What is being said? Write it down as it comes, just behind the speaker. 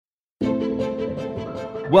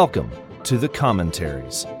Welcome to The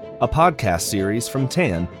Commentaries, a podcast series from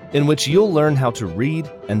TAN in which you'll learn how to read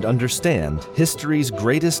and understand history's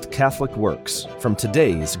greatest Catholic works from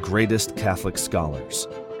today's greatest Catholic scholars.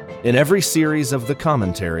 In every series of The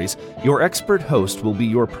Commentaries, your expert host will be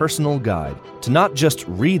your personal guide to not just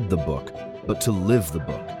read the book, but to live the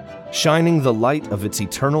book, shining the light of its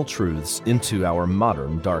eternal truths into our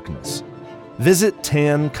modern darkness. Visit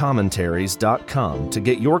tancommentaries.com to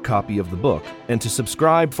get your copy of the book and to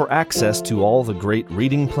subscribe for access to all the great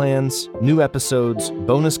reading plans, new episodes,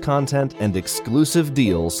 bonus content, and exclusive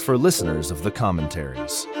deals for listeners of the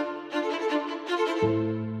commentaries.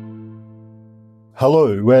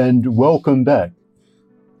 Hello and welcome back.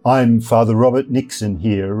 I'm Father Robert Nixon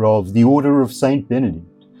here of the Order of St.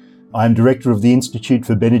 Benedict. I'm Director of the Institute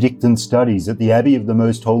for Benedictine Studies at the Abbey of the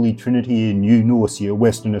Most Holy Trinity in New Norcia,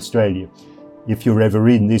 Western Australia. If you're ever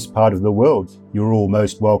in this part of the world, you're all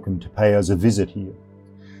most welcome to pay us a visit here.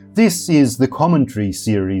 This is the commentary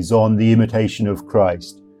series on the Imitation of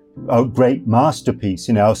Christ, a great masterpiece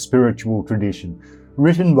in our spiritual tradition,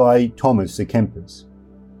 written by Thomas à Kempis.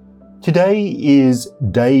 Today is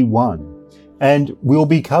day 1, and we'll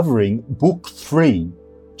be covering Book 3,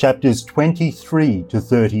 chapters 23 to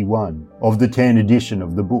 31 of the TAN edition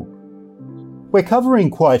of the book. We're covering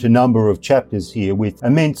quite a number of chapters here with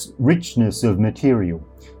immense richness of material.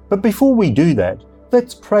 But before we do that,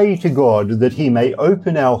 let's pray to God that He may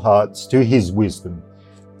open our hearts to His wisdom.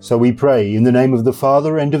 So we pray in the name of the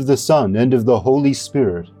Father, and of the Son, and of the Holy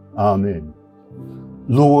Spirit. Amen.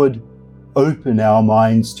 Lord, open our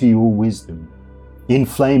minds to your wisdom.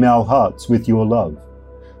 Inflame our hearts with your love.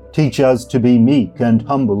 Teach us to be meek and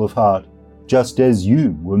humble of heart, just as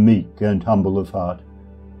you were meek and humble of heart.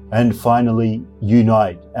 And finally,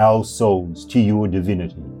 unite our souls to your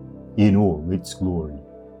divinity in all its glory.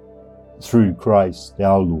 Through Christ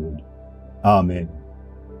our Lord. Amen.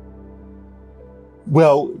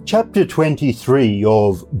 Well, chapter 23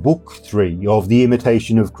 of Book 3 of the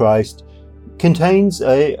Imitation of Christ contains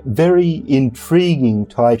a very intriguing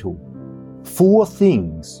title, 4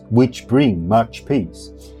 Things Which Bring Much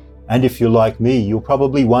Peace. And if you're like me, you'll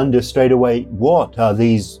probably wonder straight away, what are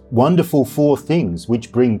these wonderful 4 things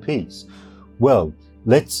which bring peace? Well,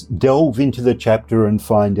 let's delve into the chapter and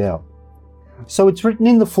find out. So it's written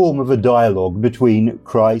in the form of a dialogue between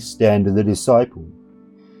Christ and the disciple.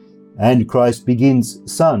 And Christ begins,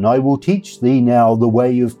 "Son, I will teach thee now the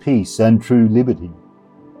way of peace and true liberty."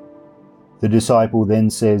 The disciple then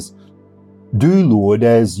says, "Do, Lord,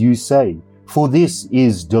 as you say, for this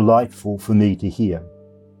is delightful for me to hear."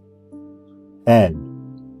 And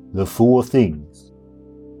the 4 things.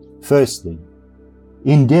 Firstly,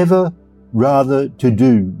 endeavour rather to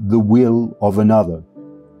do the will of another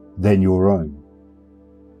than your own.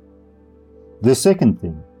 The second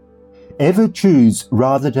thing, ever choose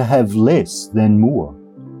rather to have less than more.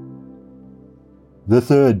 The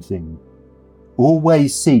third thing,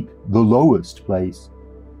 always seek the lowest place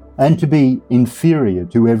and to be inferior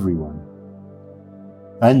to everyone.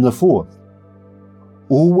 And the fourth,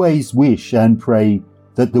 always wish and pray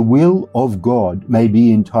that the will of God may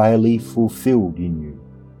be entirely fulfilled in you.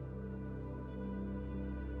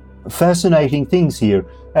 Fascinating things here,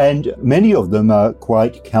 and many of them are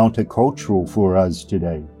quite countercultural for us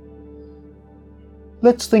today.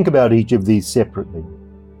 Let's think about each of these separately.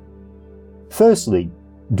 Firstly,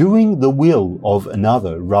 doing the will of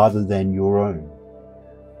another rather than your own.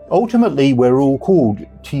 Ultimately, we're all called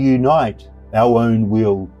to unite our own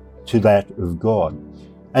will to that of God.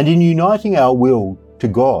 And in uniting our will to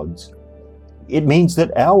God's, it means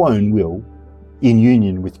that our own will, in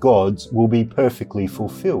union with God's, will be perfectly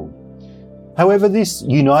fulfilled. However, this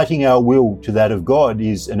uniting our will to that of God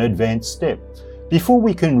is an advanced step. Before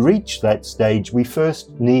we can reach that stage, we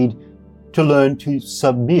first need to learn to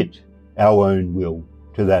submit our own will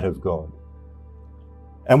to that of God.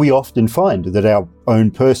 And we often find that our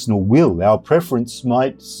own personal will, our preference,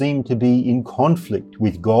 might seem to be in conflict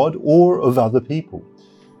with God or of other people.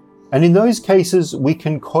 And in those cases, we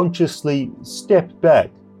can consciously step back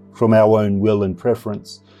from our own will and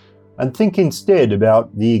preference and think instead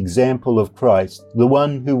about the example of Christ, the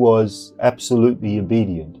one who was absolutely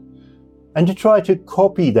obedient, and to try to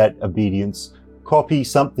copy that obedience, copy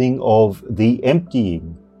something of the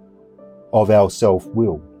emptying of our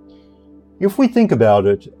self-will. If we think about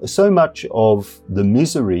it, so much of the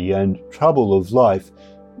misery and trouble of life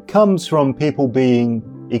comes from people being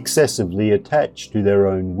excessively attached to their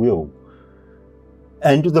own will.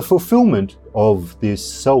 And the fulfillment of this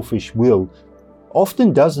selfish will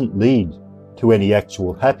often doesn't lead to any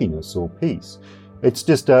actual happiness or peace. It's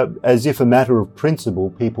just as if a matter of principle,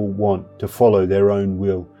 people want to follow their own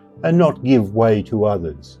will and not give way to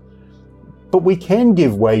others. But we can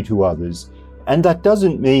give way to others, and that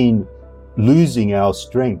doesn't mean losing our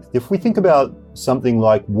strength. If we think about something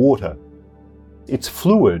like water, it's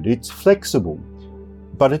fluid, it's flexible,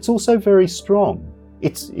 but it's also very strong.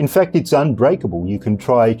 In fact, it's unbreakable. You can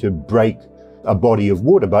try to break a body of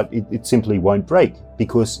water, but it simply won't break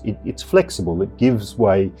because it's flexible. It gives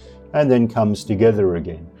way and then comes together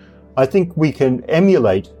again. I think we can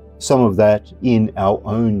emulate some of that in our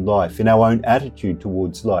own life, in our own attitude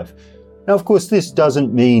towards life. Now, of course, this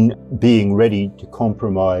doesn't mean being ready to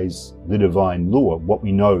compromise the divine law. What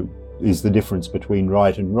we know is the difference between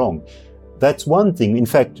right and wrong. That's one thing. In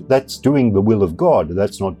fact, that's doing the will of God.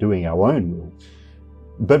 That's not doing our own will.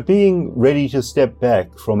 But being ready to step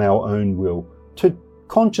back from our own will, to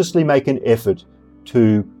consciously make an effort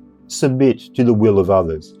to submit to the will of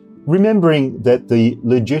others. Remembering that the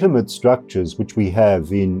legitimate structures which we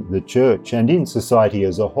have in the church and in society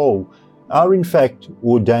as a whole are in fact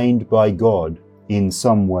ordained by God in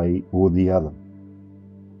some way or the other.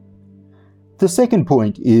 The second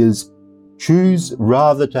point is choose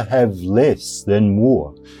rather to have less than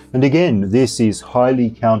more. And again, this is highly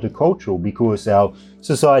countercultural because our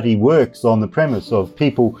society works on the premise of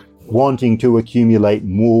people wanting to accumulate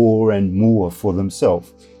more and more for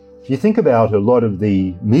themselves. If you think about a lot of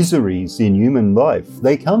the miseries in human life,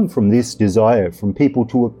 they come from this desire from people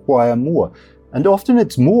to acquire more. And often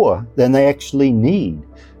it's more than they actually need.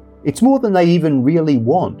 It's more than they even really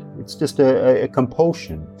want. It's just a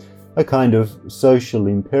compulsion, a kind of social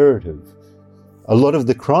imperative. A lot of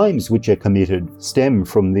the crimes which are committed stem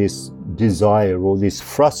from this desire or this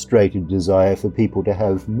frustrated desire for people to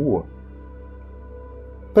have more.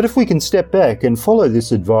 But if we can step back and follow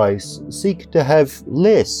this advice, seek to have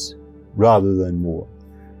less rather than more.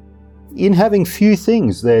 In having few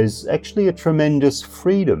things, there's actually a tremendous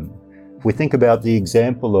freedom. If we think about the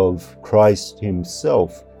example of Christ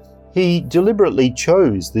himself, he deliberately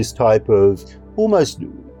chose this type of almost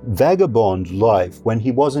vagabond life when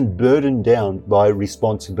he wasn't burdened down by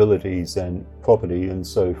responsibilities and property and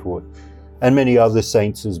so forth. And many other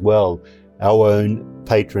saints as well. Our own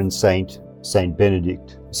patron saint, Saint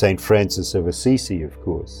Benedict, Saint Francis of Assisi, of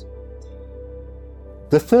course.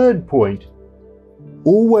 The third point,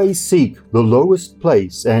 always seek the lowest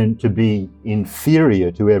place and to be inferior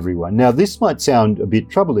to everyone. Now, this might sound a bit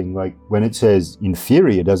troubling, like when it says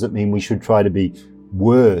inferior, doesn't mean we should try to be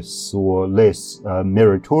worse or less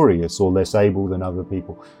meritorious or less able than other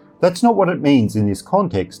people. That's not what it means in this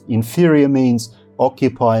context. Inferior means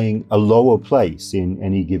occupying a lower place in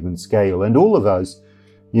any given scale. And all of us,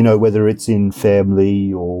 whether it's in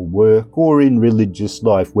family or work or in religious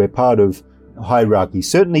life, we're part of hierarchy.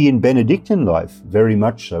 Certainly in Benedictine life, very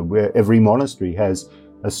much so, where every monastery has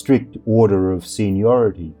a strict order of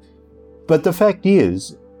seniority. But the fact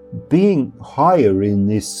is, being higher in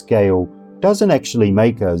this scale doesn't actually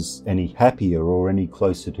make us any happier or any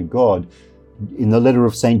closer to God. In the letter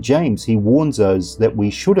of St. James, he warns us that we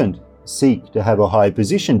shouldn't seek to have a high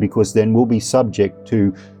position because then we'll be subject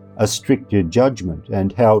to a stricter judgment,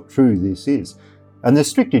 and how true this is. And the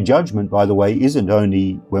stricter judgment, by the way, isn't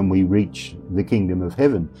only when we reach the kingdom of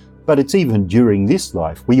heaven, but it's even during this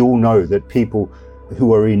life. We all know that people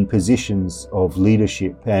who are in positions of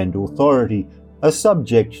leadership and authority are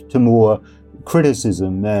subject to more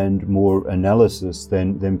criticism and more analysis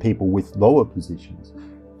than people with lower positions.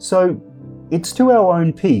 So it's to our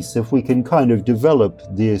own peace if we can kind of develop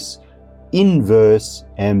this inverse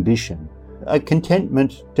ambition, a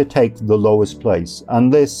contentment to take the lowest place,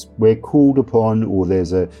 unless we're called upon or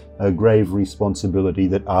there's a grave responsibility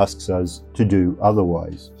that asks us to do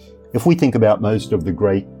otherwise. If we think about most of the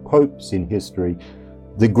great popes in history,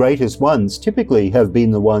 the greatest ones typically have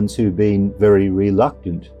been the ones who've been very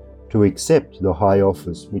reluctant to accept the high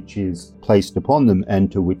office which is placed upon them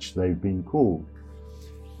and to which they've been called.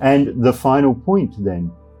 And the final point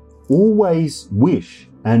then, always wish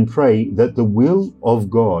and pray that the will of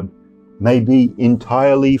God may be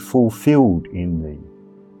entirely fulfilled in thee.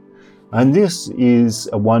 And this is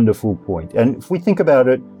a wonderful point. And if we think about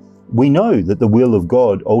it, we know that the will of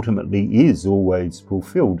God ultimately is always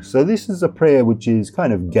fulfilled. So this is a prayer which is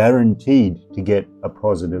kind of guaranteed to get a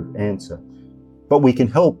positive answer. But we can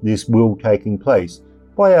help this will taking place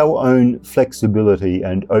by our own flexibility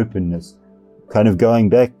and openness. Kind of going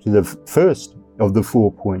back to the first of the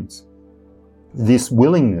 4 points, this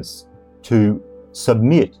willingness to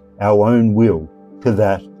submit our own will to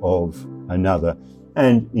that of another,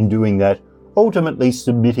 and in doing that, ultimately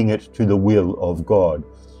submitting it to the will of God.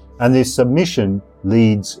 And this submission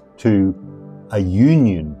leads to a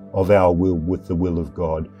union of our will with the will of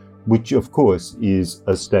God, which of course is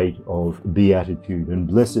a state of beatitude and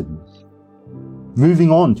blessedness.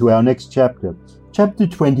 Moving on to our next chapter, chapter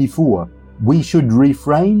 24, we should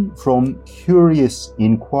refrain from curious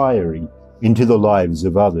inquiry into the lives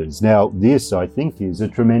of others. Now, this, I think, is a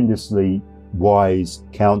tremendously wise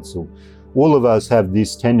counsel. All of us have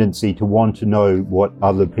this tendency to want to know what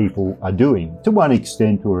other people are doing, to one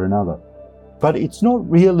extent or another. But it's not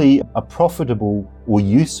really a profitable or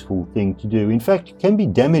useful thing to do. In fact, it can be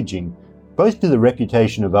damaging, both to the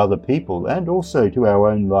reputation of other people and also to our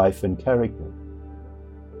own life and character.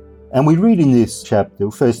 And we read in this chapter,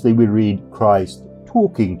 firstly, we read Christ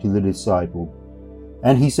talking to the disciple.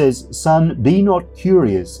 And he says, "Son, be not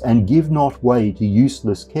curious, and give not way to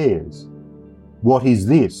useless cares. What is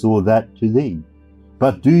this or that to thee?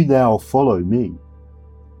 But do thou follow me.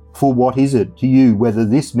 For what is it to you whether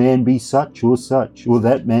this man be such, or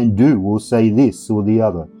that man do or say this or the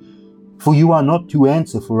other? For you are not to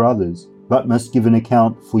answer for others, but must give an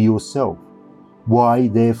account for yourself. Why,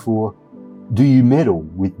 therefore, do you meddle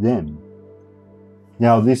with them?"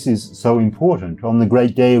 Now, this is so important. On the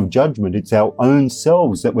great day of judgment, it's our own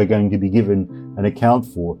selves that we're going to be given an account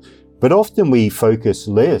for. But often we focus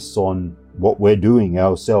less on what we're doing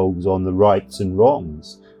ourselves, on the rights and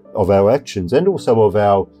wrongs of our actions and also of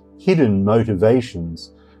our hidden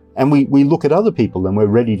motivations. And we look at other people and we're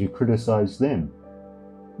ready to criticize them.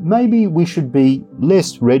 Maybe we should be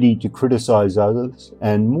less ready to criticize others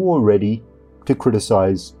and more ready to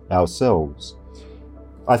criticize ourselves.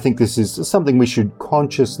 I think this is something we should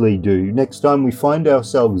consciously do. Next time we find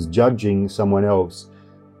ourselves judging someone else,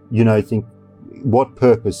 think, what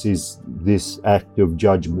purpose is this act of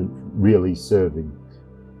judgment really serving?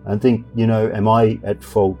 And think, am I at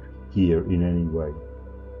fault here in any way?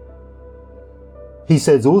 He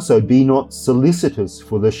says also, "Be not solicitous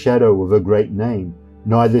for the shadow of a great name,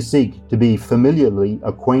 neither seek to be familiarly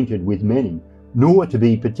acquainted with many, nor to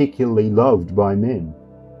be particularly loved by men.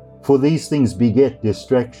 For these things beget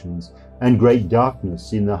distractions and great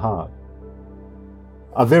darkness in the heart."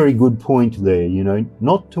 A very good point there,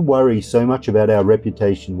 not to worry so much about our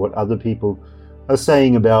reputation, what other people are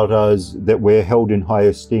saying about us, that we're held in high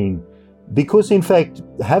esteem. Because in fact,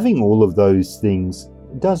 having all of those things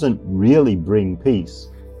doesn't really bring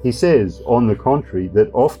peace. He says, on the contrary,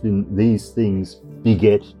 that often these things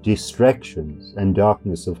beget distractions and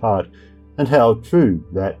darkness of heart, and how true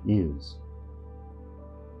that is.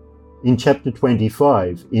 In chapter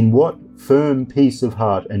 25, in what firm peace of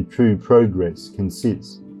heart and true progress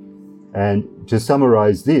consists. And to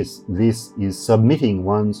summarize this is submitting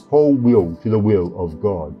one's whole will to the will of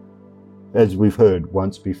God, as we've heard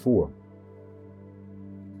once before.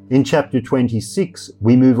 In chapter 26,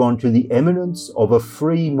 we move on to the eminence of a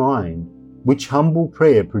free mind, which humble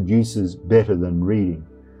prayer produces better than reading.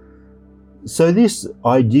 So this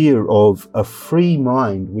idea of a free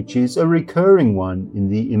mind, which is a recurring one in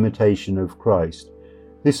the imitation of Christ,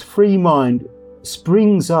 this free mind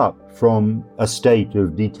springs up from a state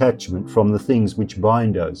of detachment from the things which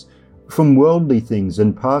bind us, from worldly things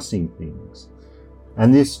and passing things.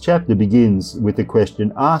 And this chapter begins with the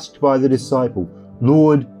question asked by the disciple,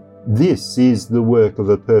 "Lord, this is the work of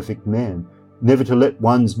a perfect man, never to let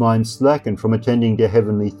one's mind slacken from attending to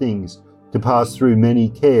heavenly things, to pass through many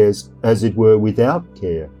cares, as it were, without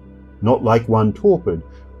care, not like one torpid,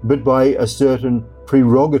 but by a certain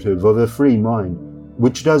prerogative of a free mind,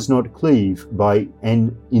 which does not cleave by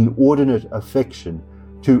an inordinate affection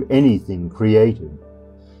to anything created.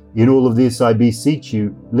 In all of this I beseech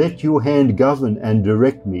you, let your hand govern and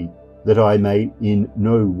direct me, that I may in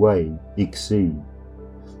no way exceed."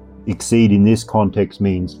 Exceed in this context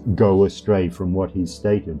means go astray from what he's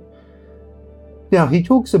stated. Now, he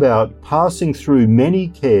talks about passing through many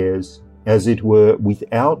cares, as it were,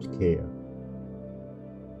 without care.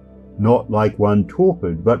 Not like one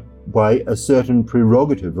torpid, but by a certain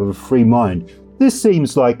prerogative of a free mind. This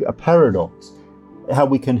seems like a paradox, how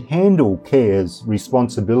we can handle cares,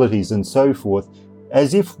 responsibilities, and so forth,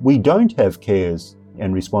 as if we don't have cares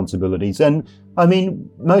and responsibilities. And I mean,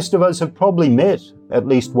 most of us have probably met at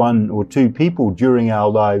least one or two people during our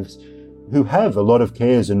lives who have a lot of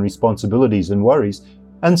cares and responsibilities and worries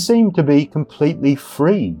and seem to be completely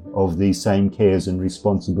free of these same cares and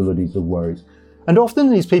responsibilities and worries. And often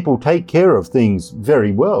these people take care of things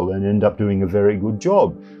very well and end up doing a very good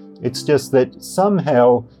job. It's just that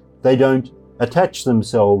somehow they don't attach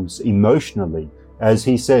themselves emotionally, as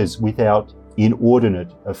he says, without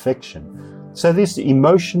inordinate affection. So this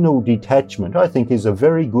emotional detachment, I think, is a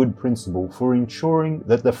very good principle for ensuring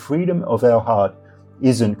that the freedom of our heart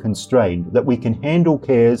isn't constrained, that we can handle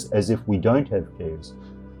cares as if we don't have cares.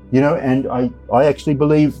 And I actually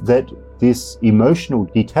believe that this emotional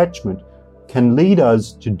detachment can lead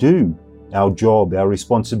us to do our job, our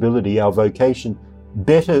responsibility, our vocation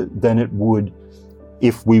better than it would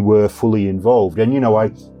if we were fully involved. And I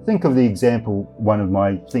think of the example, one of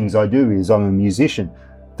my things I do is I'm a musician,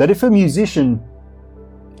 that if a musician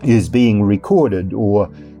is being recorded or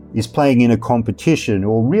is playing in a competition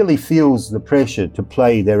or really feels the pressure to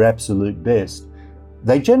play their absolute best,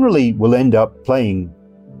 they generally will end up playing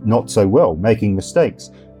not so well, making mistakes.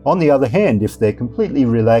 On the other hand, if they're completely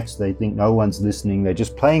relaxed, they think no one's listening, they're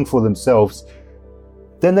just playing for themselves,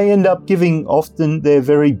 then they end up giving often their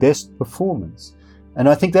very best performance. And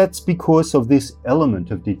I think that's because of this element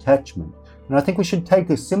of detachment. And I think we should take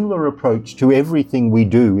a similar approach to everything we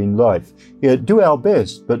do in life. Do our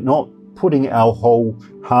best, but not putting our whole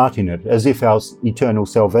heart in it, as if our eternal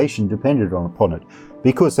salvation depended upon it,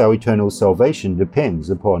 because our eternal salvation depends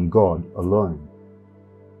upon God alone.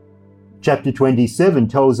 Chapter 27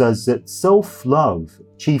 tells us that self-love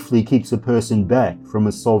chiefly keeps a person back from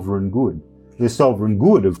a sovereign good. The sovereign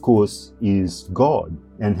good, of course, is God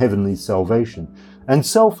and heavenly salvation. And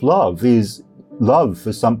self-love is love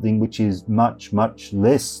for something which is much, much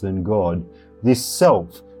less than God, this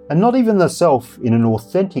self. And not even the self in an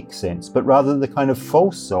authentic sense, but rather the kind of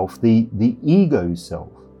false self, the ego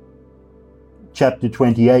self. Chapter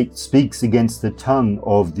 28 speaks against the tongue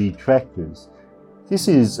of detractors. This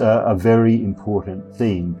is a very important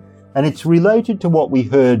theme, and it's related to what we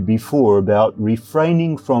heard before about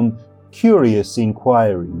refraining from curious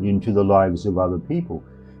inquiry into the lives of other people,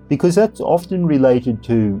 because that's often related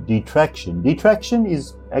to detraction. Detraction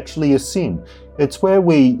is actually a sin. It's where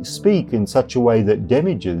we speak in such a way that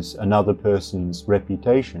damages another person's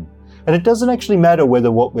reputation. And it doesn't actually matter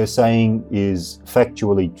whether what we're saying is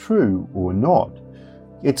factually true or not.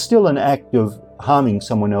 It's still an act of harming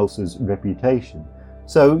someone else's reputation.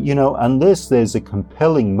 So, unless there's a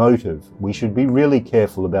compelling motive, we should be really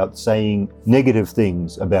careful about saying negative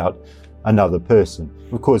things about another person.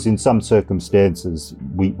 Of course, in some circumstances,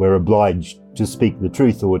 we're obliged to speak the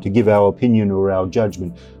truth or to give our opinion or our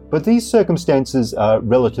judgment. But these circumstances are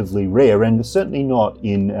relatively rare and certainly not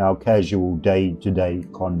in our casual day-to-day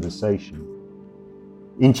conversation.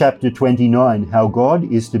 In chapter 29, how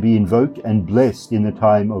God is to be invoked and blessed in the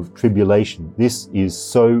time of tribulation. This is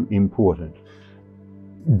so important.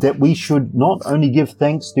 That we should not only give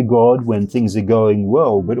thanks to God when things are going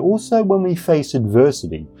well, but also when we face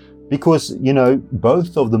adversity. Because,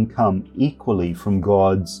 both of them come equally from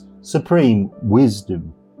God's supreme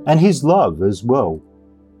wisdom and His love as well.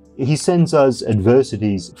 He sends us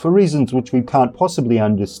adversities for reasons which we can't possibly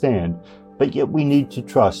understand, but yet we need to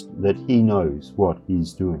trust that He knows what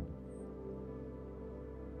He's doing.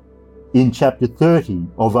 In chapter 30,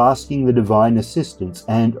 of asking the divine assistance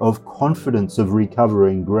and of confidence of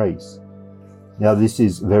recovering grace. Now this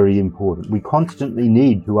is very important. We constantly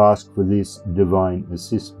need to ask for this divine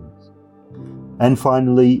assistance. And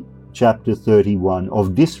finally, chapter 31,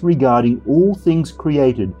 of disregarding all things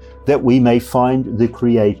created that we may find the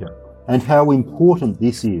Creator, and how important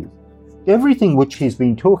this is. Everything which he's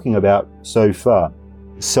been talking about so far,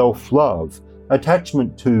 self-love,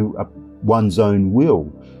 attachment to one's own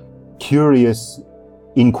will, curious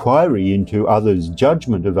inquiry into others,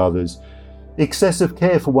 judgment of others, excessive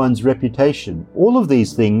care for one's reputation. All of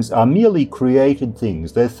these things are merely created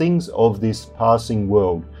things. They're things of this passing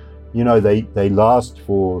world. They last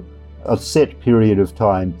for a set period of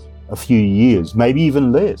time, a few years, maybe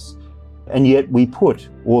even less. And yet we put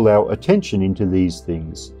all our attention into these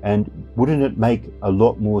things. And wouldn't it make a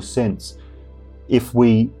lot more sense if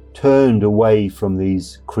we turned away from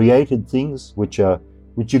these created things, which are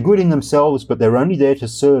good in themselves, but they're only there to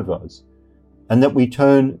serve us, and that we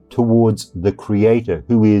turn towards the Creator,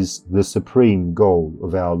 who is the supreme goal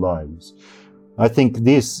of our lives. I think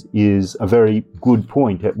this is a very good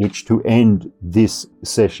point at which to end this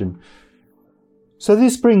session. So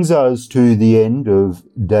this brings us to the end of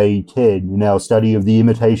day 10 in our study of the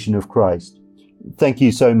Imitation of Christ. Thank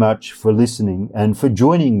you so much for listening and for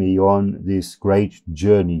joining me on this great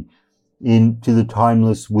journey into the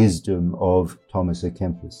timeless wisdom of Thomas à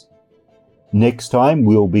Kempis. Next time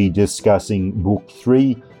we'll be discussing Book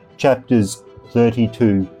 3, chapters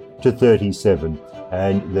 32 to 37,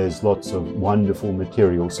 and there's lots of wonderful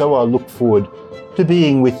material. So I'll look forward to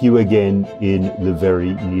being with you again in the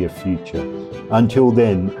very near future. Until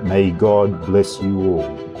then, may God bless you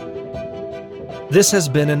all. This has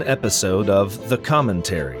been an episode of The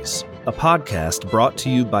Commentaries, a podcast brought to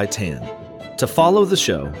you by TAN. To follow the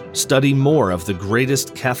show, study more of the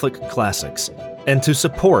greatest Catholic classics, and to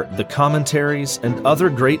support the commentaries and other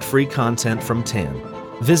great free content from TAN,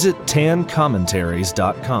 visit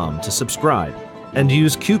tancommentaries.com to subscribe and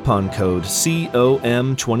use coupon code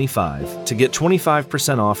COM25 to get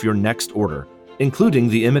 25% off your next order, including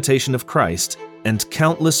The Imitation of Christ and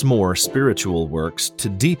countless more spiritual works to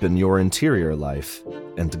deepen your interior life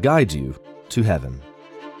and guide you to heaven.